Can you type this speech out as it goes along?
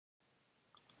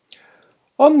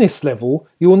On this level,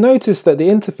 you will notice that the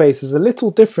interface is a little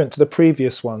different to the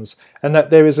previous ones and that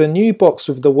there is a new box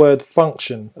with the word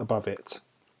function above it.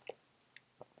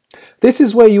 This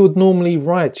is where you would normally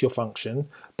write your function,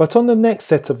 but on the next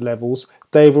set of levels,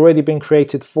 they've already been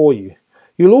created for you.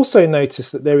 You'll also notice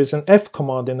that there is an F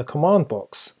command in the command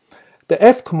box. The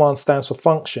F command stands for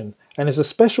function and is a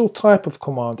special type of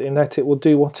command in that it will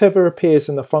do whatever appears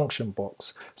in the function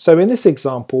box. So in this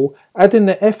example, adding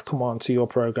the F command to your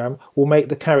program will make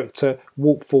the character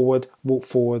walk forward,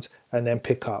 and then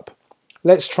pick up.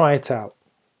 Let's try it out.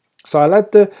 So I'll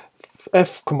add the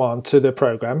F command to the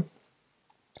program,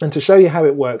 and to show you how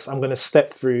it works, I'm going to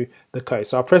step through the code.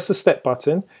 So I'll press the step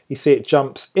button, you see it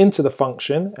jumps into the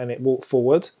function and it walks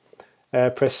forward.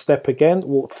 Press step again,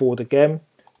 walk forward again,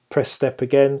 press step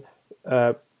again,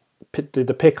 do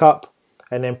the pickup,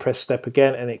 and then press step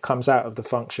again, and it comes out of the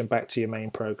function back to your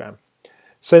main program.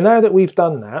 So now that we've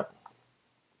done that,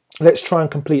 let's try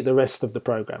and complete the rest of the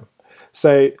program.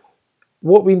 So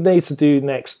what we need to do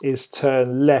next is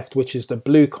turn left, which is the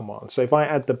blue command. So if I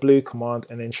add the blue command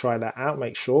and then try that out,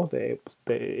 make sure that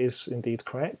it is indeed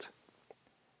correct.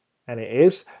 And it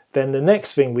is. Then the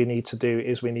next thing we need to do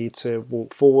is we need to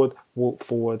walk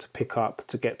forward, pick up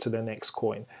to get to the next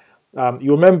coin.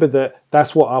 You remember that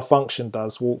that's what our function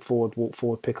does, walk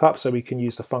forward, pick up, so we can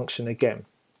use the function again.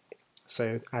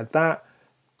 So add that,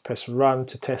 press run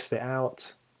to test it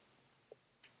out.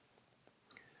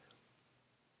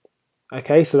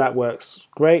 Okay, so that works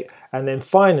great. And then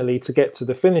finally, to get to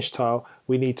the finish tile,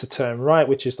 we need to turn right,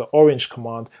 which is the orange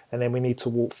command, and then we need to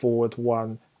walk forward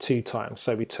 2 times.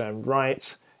 So we turn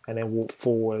right and then walk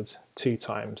forward 2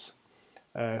 times.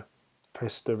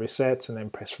 Press the reset and then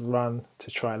press run to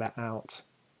try that out.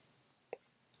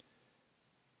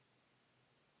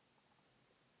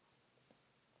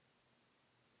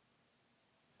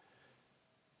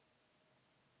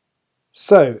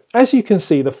 So, as you can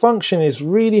see, the function is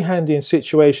really handy in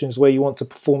situations where you want to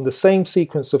perform the same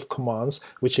sequence of commands,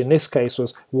 which in this case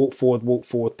was walk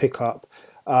forward, pick up,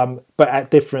 but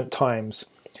at different times.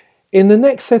 In the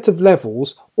next set of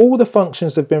levels, all the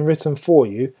functions have been written for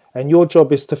you, and your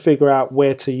job is to figure out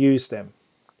where to use them.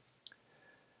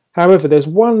 However, there's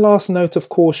one last note of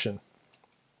caution.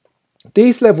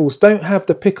 These levels don't have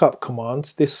the pickup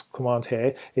command, this command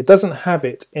here, it doesn't have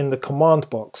it in the command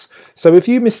box. So if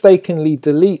you mistakenly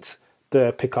delete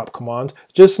the pickup command,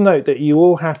 just note that you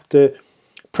will have to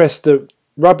press the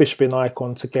rubbish bin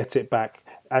icon to get it back.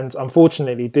 And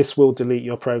unfortunately, this will delete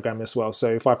your program as well. So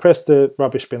if I press the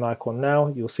rubbish bin icon now,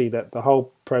 you'll see that the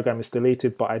whole program is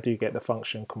deleted, but I do get the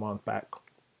function command back.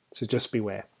 So just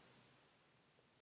beware.